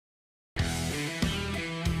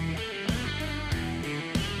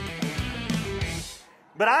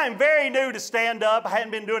But I am very new to stand-up. I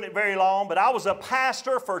hadn't been doing it very long, but I was a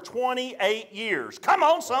pastor for 28 years. Come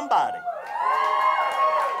on, somebody.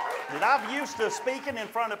 And I'm used to speaking in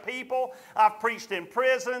front of people. I've preached in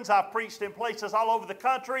prisons. I've preached in places all over the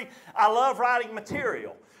country. I love writing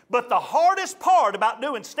material. But the hardest part about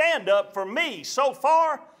doing stand-up for me so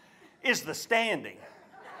far is the standing.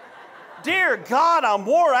 Dear God, I'm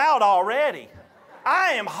wore out already.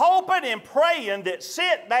 I am hoping and praying that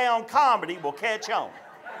sit-down comedy will catch on.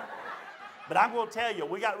 But I'm going to tell you,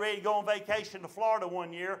 we got ready to go on vacation to Florida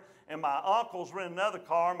one year, and my uncles rented another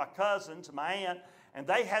car, my cousins, and my aunt, and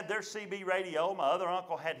they had their CB radio. My other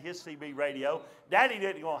uncle had his CB radio. Daddy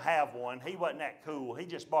didn't going to have one. He wasn't that cool. He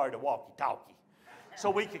just borrowed a walkie-talkie so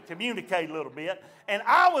we could communicate a little bit. And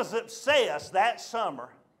I was obsessed that summer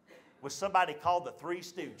with somebody called the Three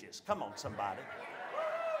Stooges. Come on, somebody.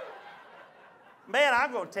 Man,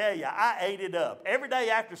 I'm going to tell you, I ate it up. Every day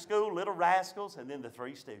after school, Little Rascals, and then the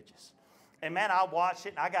Three Stooges. And man, I watched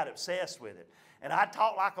it, and I got obsessed with it. And I'd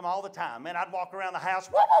talk like them all the time. Man, I'd walk around the house,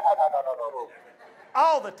 whoa, whoa, whoa, whoa, whoa, whoa, whoa,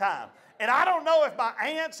 all the time. And I don't know if my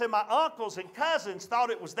aunts and my uncles and cousins thought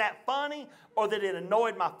it was that funny or that it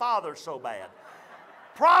annoyed my father so bad.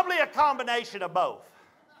 Probably a combination of both.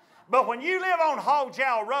 But when you live on Hog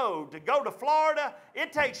Jowl Road, to go to Florida,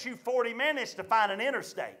 it takes you 40 minutes to find an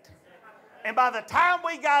interstate. And by the time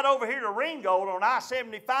we got over here to Ringgold on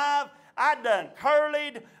I-75, I'd done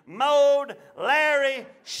curlied, mowed, Larry,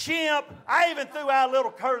 Shimp. I even threw out a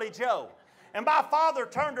little Curly Joe. And my father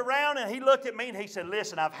turned around and he looked at me and he said,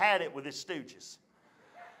 listen, I've had it with the Stooges.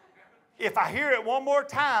 If I hear it one more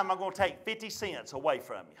time, I'm going to take 50 cents away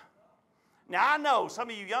from you. Now, I know some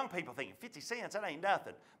of you young people thinking, 50 cents, that ain't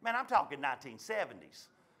nothing. Man, I'm talking 1970s.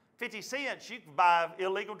 50 cents, you can buy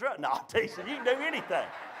illegal drugs. No, I'm teasing, you can do anything.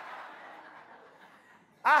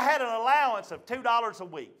 I had an allowance of $2 a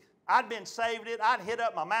week. I'd been saving it. I'd hit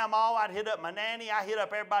up my mama, I'd hit up my nanny, I hit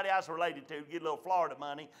up everybody I was related to get a little Florida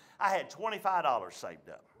money. I had $25 saved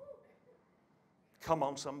up. Come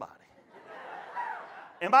on, somebody.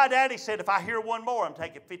 And my daddy said, if I hear one more, I'm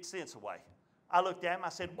taking 50 cents away. I looked at him, I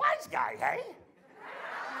said, wise guy, hey?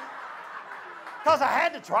 Because I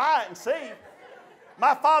had to try it and see.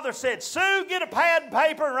 My father said, Sue, get a pad and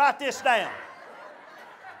paper and write this down.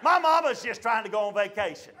 My mama's just trying to go on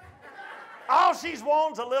vacation. All she's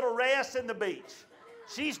wanting is a little rest in the beach.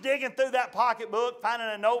 She's digging through that pocketbook, finding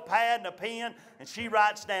a notepad and a pen, and she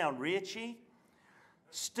writes down, Richie,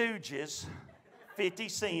 Stooges, 50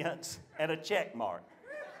 cents, and a check mark.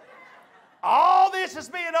 All this is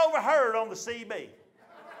being overheard on the CB.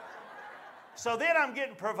 So then I'm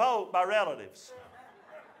getting provoked by relatives.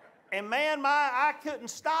 And man, I couldn't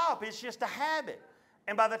stop. It's just a habit.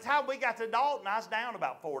 And by the time we got to Dalton, I was down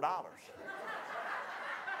about $4.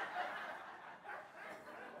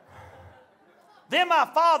 Then my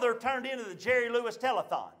father turned into the Jerry Lewis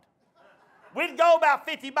telethon. We'd go about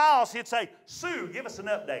 50 miles. He'd say, Sue, give us an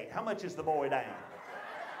update. How much is the boy down?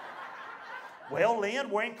 Well, Lynn,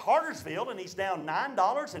 we're in Cartersville, and he's down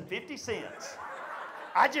 $9.50.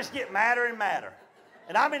 I just get madder and madder.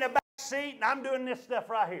 And I'm in the back seat, and I'm doing this stuff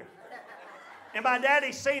right here. And my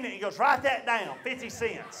daddy's seen it. He goes, write that down, 50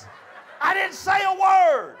 cents. I didn't say a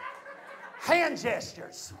word. Hand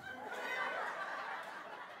gestures.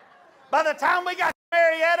 By the time we got to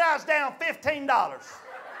Marietta, I was down $15.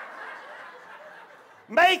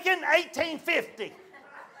 Macon, $18.50.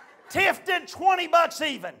 Tifton, $20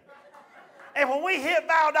 even. And when we hit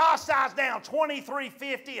Valdosta, I was down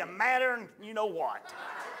 $23.50 and madder than you know what.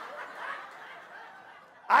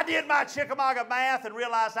 I did my Chickamauga math and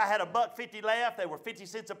realized I had $1.50 left. They were 50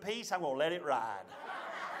 cents a piece. I'm going to let it ride.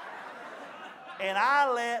 And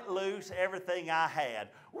I let loose everything I had.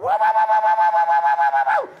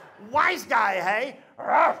 Wise guy, hey?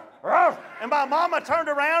 Ruff, ruff. And my mama turned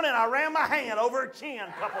around and I ran my hand over her chin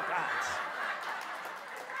a couple times.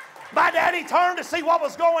 My daddy turned to see what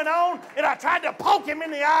was going on, and I tried to poke him in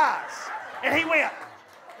the eyes. And he went.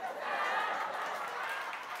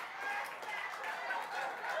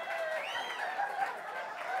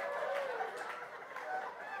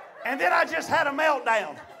 And then I just had a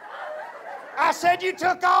meltdown. I said, you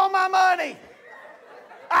took all my money.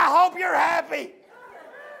 I hope you're happy.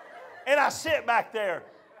 And I sit back there.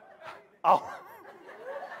 Oh.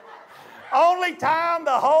 Only time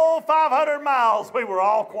the whole 500 miles we were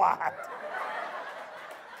all quiet.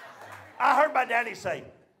 I heard my daddy say,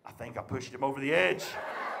 I think I pushed him over the edge.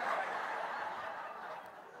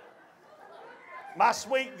 My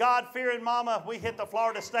sweet God-fearing mama, we hit the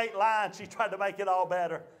Florida state line. She tried to make it all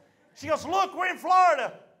better. She goes, look, we're in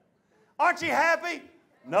Florida. Aren't you happy?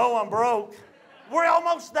 No, I'm broke. We're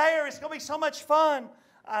almost there. It's going to be so much fun.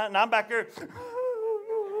 And I'm back there.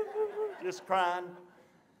 just crying.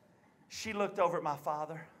 She looked over at my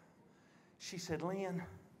father. She said, Lynn,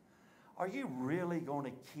 are you really going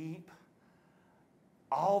to keep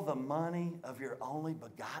all the money of your only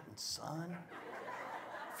begotten son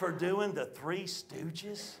for doing the Three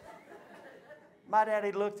Stooges? My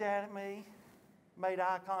daddy looked at me, made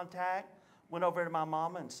eye contact, went over to my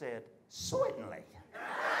mama and said, certainly.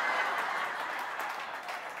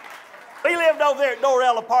 We lived over there at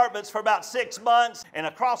Dorrell Apartments for about 6 months, and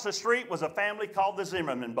across the street was a family called the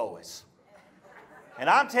Zimmerman boys. And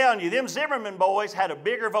I'm telling you, them Zimmerman boys had a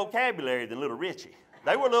bigger vocabulary than little Richie.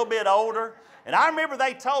 They were a little bit older, and I remember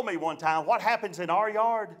they told me one time, what happens in our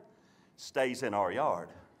yard stays in our yard.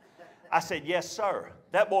 I said, yes, sir.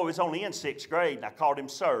 That boy was only in 6th grade, and I called him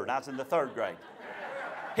sir, and I was in the 3rd grade.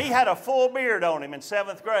 He had a full beard on him in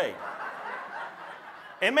 7th grade.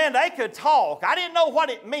 And man, they could talk. I didn't know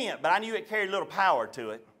what it meant, but I knew it carried a little power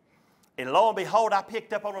to it. And lo and behold, I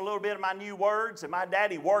picked up on a little bit of my new words, and my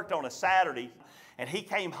daddy worked on a Saturday, and he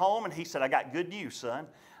came home and he said, I got good news, son.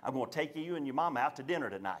 I'm going to take you and your mom out to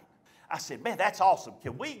dinner tonight. I said, man, that's awesome.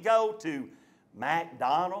 Can we go to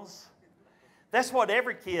McDonald's? That's what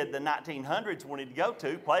every kid in the 1900s wanted to go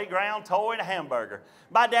to, playground, toy, and a hamburger.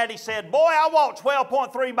 My daddy said, boy, I walk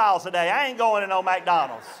 12.3 miles a day. I ain't going to no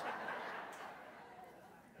McDonald's.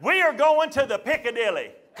 We are going to the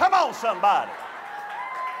Piccadilly. Come on, somebody.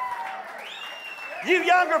 You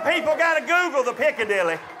younger people got to Google the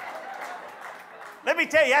Piccadilly. Let me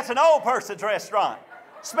tell you, that's an old person's restaurant.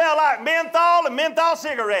 Smell like menthol and menthol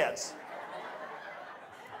cigarettes.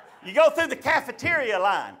 You go through the cafeteria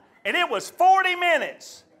line, and it was 40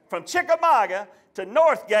 minutes from Chickamauga to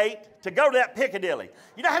Northgate to go to that Piccadilly.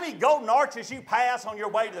 You know how many golden arches you pass on your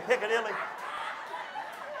way to the Piccadilly?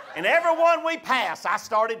 And everyone we passed, I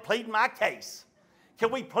started pleading my case.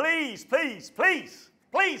 Can we please, please, please,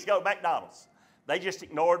 please go to McDonald's? They just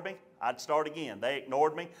ignored me. I'd start again. They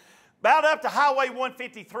ignored me. About up to Highway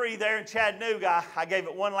 153 there in Chattanooga, I gave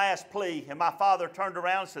it one last plea, and my father turned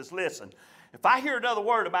around and says, listen, if I hear another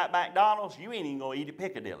word about McDonald's, you ain't even going to eat at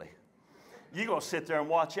Piccadilly. You're going to sit there and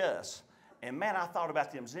watch us. And man, I thought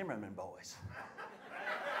about them Zimmerman boys.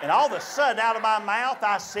 And all of a sudden, out of my mouth,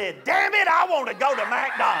 I said, damn it, I want to go to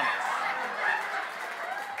McDonald's.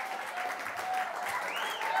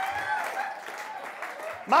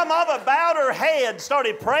 My mama bowed her head,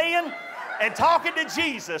 started praying and talking to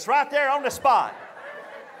Jesus right there on the spot.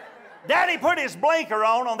 Daddy put his blinker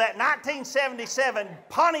on that 1977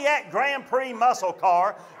 Pontiac Grand Prix muscle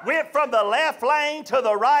car, went from the left lane to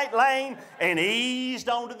the right lane, and eased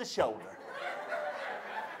onto the shoulder.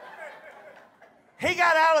 He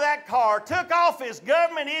got out of that car, took off his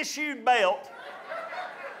government-issued belt,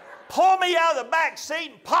 pulled me out of the back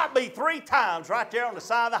seat, and popped me 3 times right there on the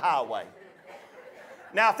side of the highway.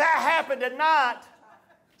 Now, if that happened tonight,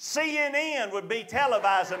 CNN would be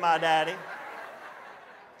televising my daddy.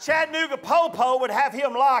 Chattanooga Popo would have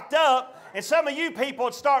him locked up, and some of you people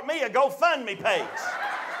would start me a GoFundMe page.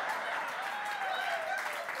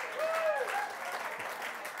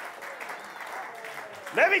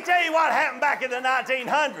 Let me tell you what happened back in the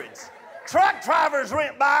 1900s. Truck drivers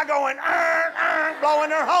went by going, blowing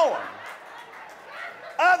their horn.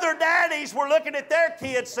 Other daddies were looking at their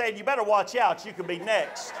kids saying, you better watch out, you could be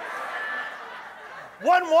next.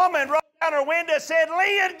 One woman rolled down her window and said,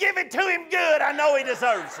 Lynn, give it to him good, I know he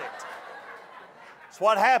deserves it. It's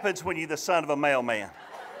what happens when you're the son of a mailman.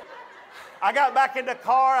 I got back in the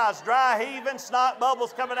car, I was dry heaving, snot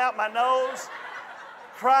bubbles coming out my nose,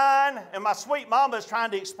 crying, and my sweet mama is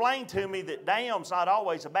trying to explain to me that damn's not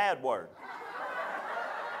always a bad word.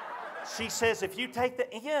 She says, if you take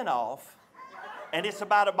the N off, and it's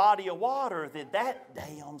about a body of water, then that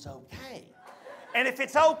damn's okay. And if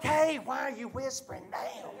it's okay, why are you whispering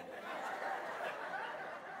damn?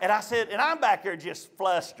 And I said, and I'm back there just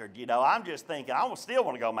flustered, you know. I'm just thinking, I still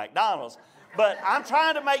want to go to McDonald's, but I'm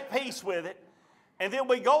trying to make peace with it. And then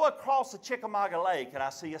we go across the Chickamauga Lake, and I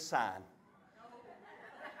see a sign.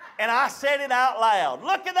 And I said it out loud.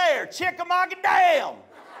 Look at there, Chickamauga Dam.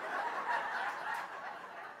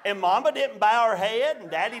 And Mama didn't bow her head, and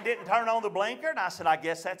Daddy didn't turn on the blinker, and I said, I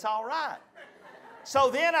guess that's all right. So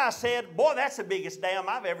then I said, boy, that's the biggest dam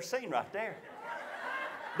I've ever seen right there.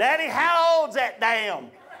 Daddy, how old's that dam?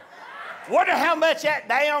 Wonder how much that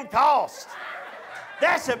dam cost.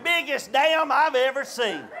 That's the biggest dam I've ever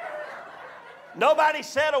seen. Nobody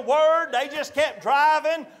said a word. They just kept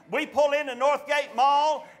driving. We pull into Northgate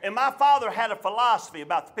Mall, and my father had a philosophy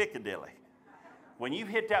about the Piccadilly. When you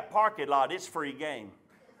hit that parking lot, it's free game.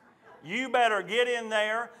 You better get in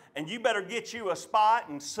there and you better get you a spot,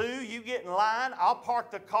 and Sue, you get in line. I'll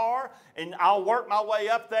park the car and I'll work my way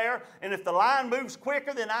up there. And if the line moves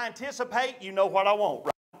quicker than I anticipate, you know what I want,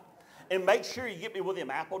 right? And make sure you get me with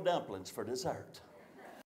them apple dumplings for dessert.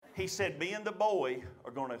 He said, me and the boy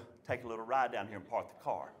are going to take a little ride down here and park the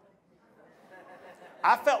car.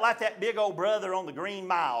 I felt like that big old brother on the Green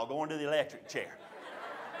Mile going to the electric chair.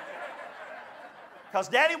 Because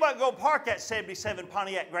Daddy wasn't going to park that 77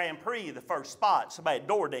 Pontiac Grand Prix the first spot. Somebody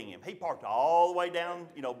door ding him. He parked all the way down,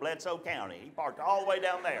 Bledsoe County. He parked all the way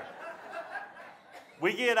down there.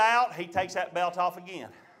 We get out. He takes that belt off again.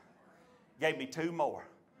 Gave me 2 more.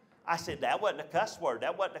 I said, that wasn't a cuss word.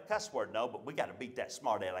 That wasn't a cuss word. No, but we got to beat that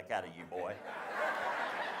smart aleck out of you, boy.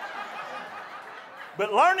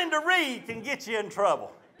 But learning to read can get you in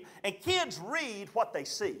trouble. And kids read what they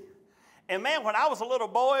see. And man, when I was a little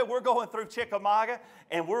boy, we're going through Chickamauga,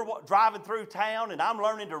 and we're driving through town, and I'm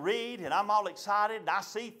learning to read, and I'm all excited, and I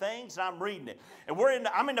see things, and I'm reading it. And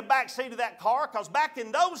I'm in the back seat of that car, because back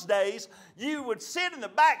in those days, you would sit in the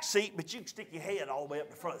back seat, but you could stick your head all the way up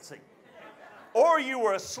the front seat. Or you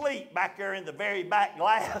were asleep back there in the very back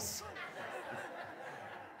glass.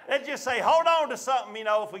 They'd just say, hold on to something,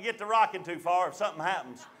 if we get to rocking too far, if something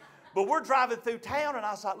happens. But we're driving through town, and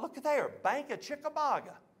I was like, look at there, Bank of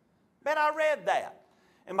Chickamauga. Man, I read that.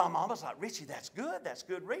 And my mom was like, Richie, that's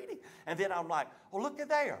good reading. And then I'm like, well, look at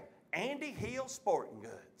there, Andy Hill Sporting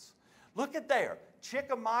Goods. Look at there,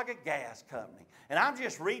 Chickamauga Gas Company. And I'm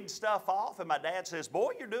just reading stuff off, and my dad says,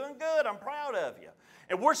 boy, you're doing good, I'm proud of you.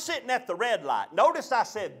 And we're sitting at the red light. Notice I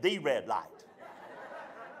said the red light.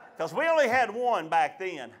 Because we only had one back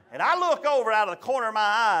then. And I look over out of the corner of my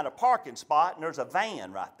eye in a parking spot, and there's a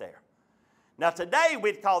van right there. Now today,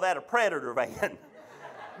 we'd call that a Predator van.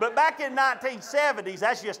 But back in 1970s,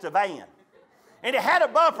 that's just a van. And it had a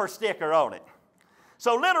bumper sticker on it.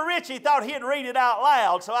 So little Richie thought he'd read it out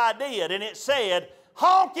loud, so I did. And it said,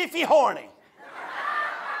 honk if you're horny.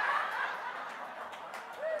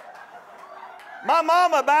 My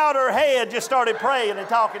mama bowed her head, just started praying and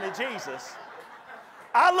talking to Jesus.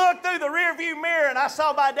 I looked through the rearview mirror and I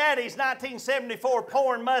saw my daddy's 1974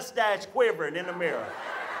 porn mustache quivering in the mirror.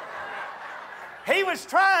 He was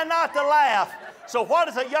trying not to laugh. So what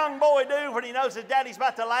does a young boy do when he knows his daddy's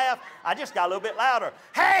about to laugh? I just got a little bit louder.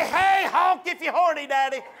 Hey, hey, honk if you're horny,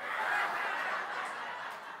 Daddy.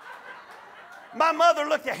 My mother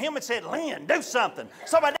looked at him and said, Lynn, do something.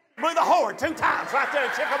 So my dad blew the horn 2 times right there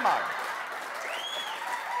in Chickamauga.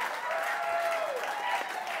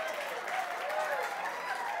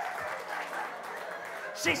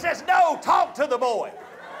 She says, no, talk to the boy.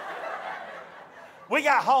 We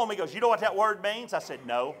got home. He goes, you know what that word means? I said,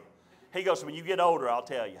 no. He goes, when you get older, I'll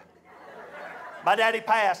tell you. My daddy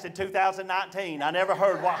passed in 2019. I never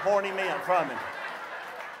heard what horny meant from him.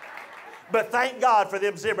 But thank God for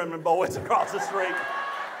them Zimmerman boys across the street.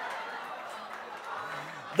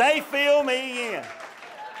 They fill me in.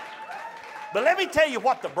 But let me tell you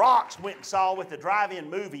what the Brocks went and saw with the drive-in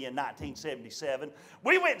movie in 1977.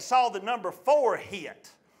 We went and saw the number 4 hit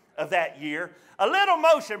of that year, a little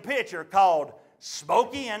motion picture called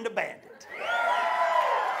Smokey and the Bandit.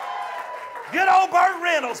 Good old Burt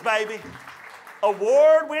Reynolds, baby.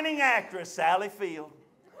 Award-winning actress Sally Field,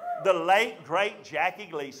 the late, great Jackie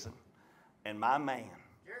Gleason, and my man,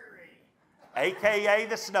 a.k.a.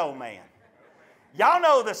 the Snowman. Y'all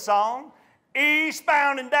know the song.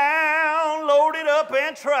 Eastbound and down, loaded up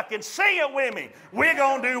and trucking. Sing it with me. We're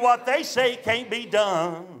going to do what they say can't be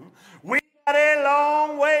done. We got a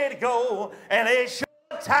long way to go, and it's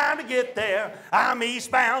short time to get there. I'm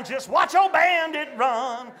eastbound, just watch old bandit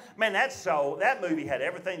run. Man, that movie had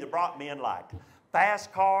everything that brought me in liked.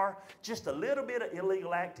 Fast car, just a little bit of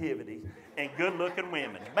illegal activity, and good-looking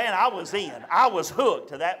women. Man, I was in. I was hooked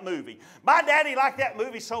to that movie. My daddy liked that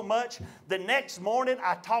movie so much, the next morning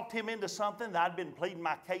I talked him into something that I'd been pleading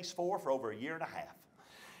my case for over a year and a half.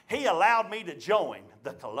 He allowed me to join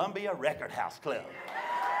the Columbia Record House Club.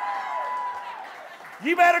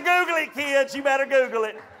 You better Google it, kids. You better Google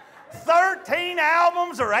it. 13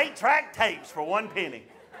 albums or 8-track tapes for 1 penny.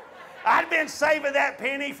 I'd been saving that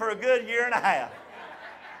penny for a good year and a half.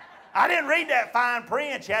 I didn't read that fine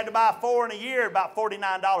print. You had to buy 4 in a year, about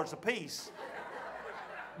 $49 a piece.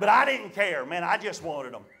 But I didn't care, man. I just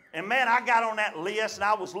wanted them. And man, I got on that list and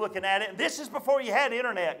I was looking at it. And this is before you had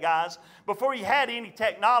internet, guys. Before you had any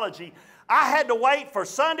technology. I had to wait for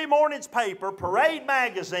Sunday morning's paper, Parade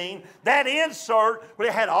magazine, that insert where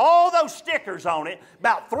it had all those stickers on it,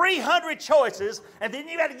 about 300 choices, and then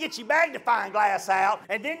you had to get your magnifying glass out,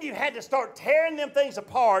 and then you had to start tearing them things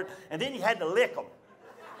apart, and then you had to lick them.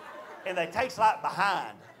 And they taste like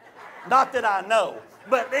behind. Not that I know,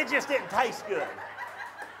 but it just didn't taste good.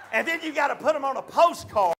 And then you got to put them on a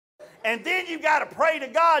postcard. And then you got to pray to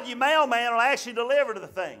God your mailman will actually deliver to the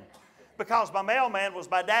thing. Because my mailman was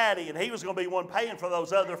my daddy, and he was going to be one paying for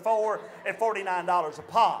those other 4 at $49 a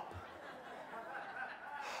pop.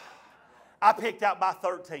 I picked out my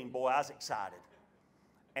 13, boy. I was excited.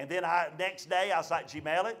 And then next day, I was like, did you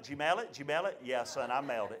mail it? Did you mail it? Did you mail it? Yeah, son, I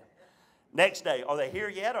mailed it. Next day, are they here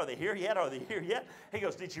yet? Are they here yet? Are they here yet? He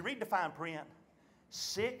goes, did you read the fine print?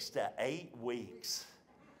 6 to 8 weeks.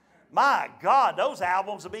 My God, those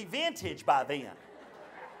albums will be vintage by then.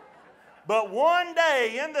 But one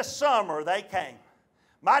day in the summer, they came.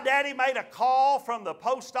 My daddy made a call from the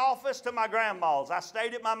post office to my grandma's. I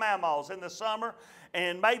stayed at my mama's in the summer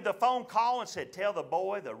and made the phone call and said, tell the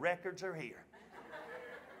boy the records are here.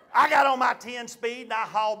 I got on my 10-speed and I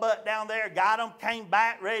hauled butt down there, got them, came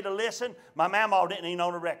back, ready to listen. My mama didn't even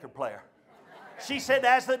own a record player. She said,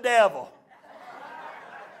 that's the devil.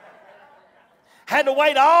 Had to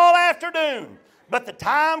wait all afternoon. But the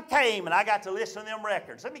time came and I got to listen to them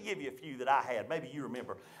records. Let me give you a few that I had. Maybe you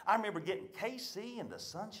remember. I remember getting KC and the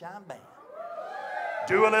Sunshine Band.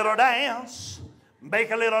 Do a little dance,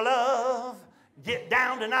 make a little love, get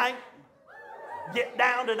down tonight, get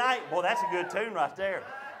down tonight. Boy, that's a good tune right there.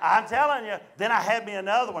 I'm telling you. Then I had me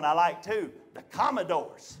another one I like too, the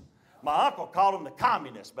Commodores. My uncle called them the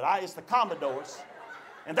Communists, but it's the Commodores.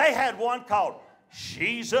 And they had one called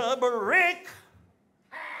She's a Brick.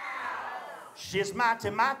 She's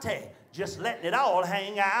mighty, mighty, just letting it all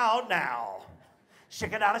hang out now.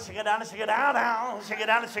 Shake it down, shake it down, shake it down, down. Shake it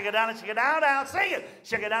down, shake it down, shake it down, down. Sing it.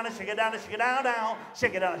 Shake it down, shake it down, shake it down, down.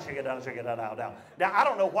 Shake it down, shake it down, shake it down, down. Now, I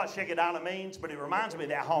don't know what shake it down means, but it reminds me of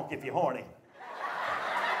that honk if you're horny.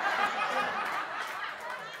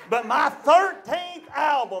 But my 13th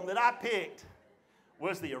album that I picked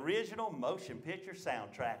was the original motion picture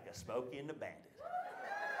soundtrack of Smokey and the Bandit.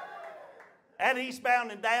 That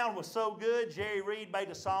Eastbound and Down was so good, Jerry Reed made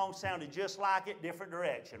a song sounded just like it, different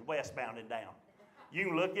direction, Westbound and Down. You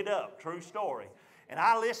can look it up, true story. And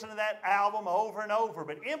I listened to that album over and over,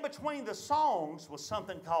 but in between the songs was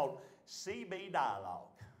something called CB dialogue.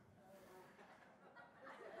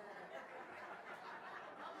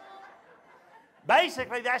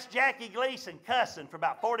 Basically, that's Jackie Gleason cussing for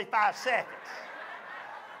about 45 seconds.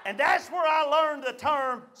 And that's where I learned the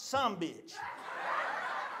term sumbitch.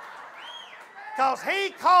 Because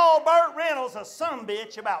he called Burt Reynolds a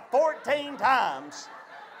sumbitch about 14 times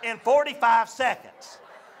in 45 seconds.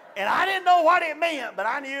 And I didn't know what it meant, but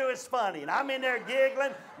I knew it was funny. And I'm in there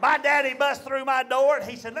giggling. My daddy bust through my door, and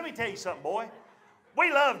he said, let me tell you something, boy.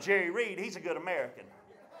 We love Jerry Reed. He's a good American.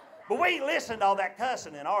 But we ain't listened to all that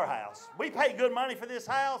cussing in our house. We pay good money for this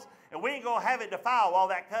house, and we ain't going to have it defile all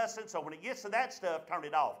that cussing, so when it gets to that stuff, turn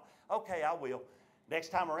it off. Okay, I will. Next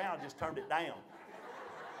time around, I just turned it down.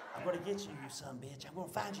 I'm going to get you, you son bitch. I'm going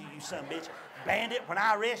to find you, you son bitch. Bandit, when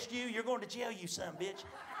I arrest you, you're going to jail, you son bitch.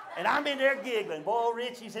 And I'm in there giggling. Boy,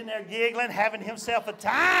 Richie's in there giggling, having himself a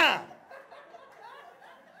time.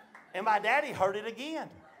 And my daddy heard it again.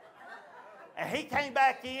 And he came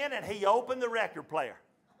back in and he opened the record player.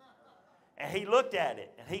 And he looked at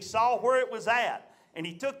it and he saw where it was at. And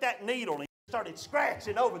he took that needle and he started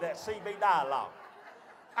scratching over that CB dialogue.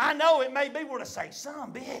 I know it made me want to say,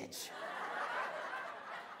 son bitch.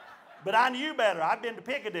 But I knew better. I'd been to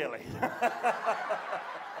Piccadilly.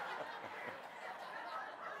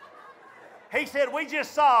 He said, we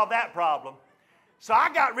just solved that problem. So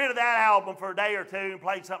I got rid of that album for a day or two and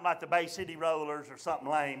played something like the Bay City Rollers or something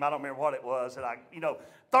lame. I don't remember what it was. And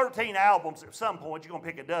 13 albums at some point, you're going to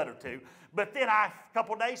pick a dud or two. But then a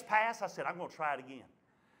couple of days passed, I said, I'm going to try it again.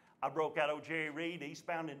 I broke out old Jerry Reed,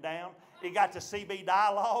 Eastbound and Down. It got to CB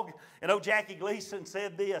dialogue, and old Jackie Gleason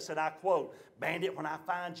said this, and I quote, Bandit, when I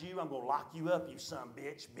find you, I'm going to lock you up, you son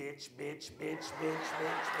bitch, bitch, bitch, bitch, bitch,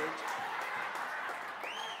 bitch, bitch.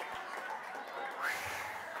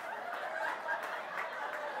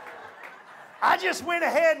 I just went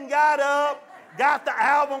ahead and got up, got the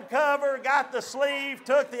album cover, got the sleeve,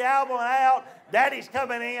 took the album out. Daddy's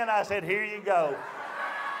coming in. I said, here you go.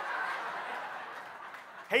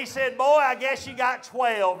 He said, boy, I guess you got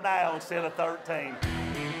 12 now instead of 13.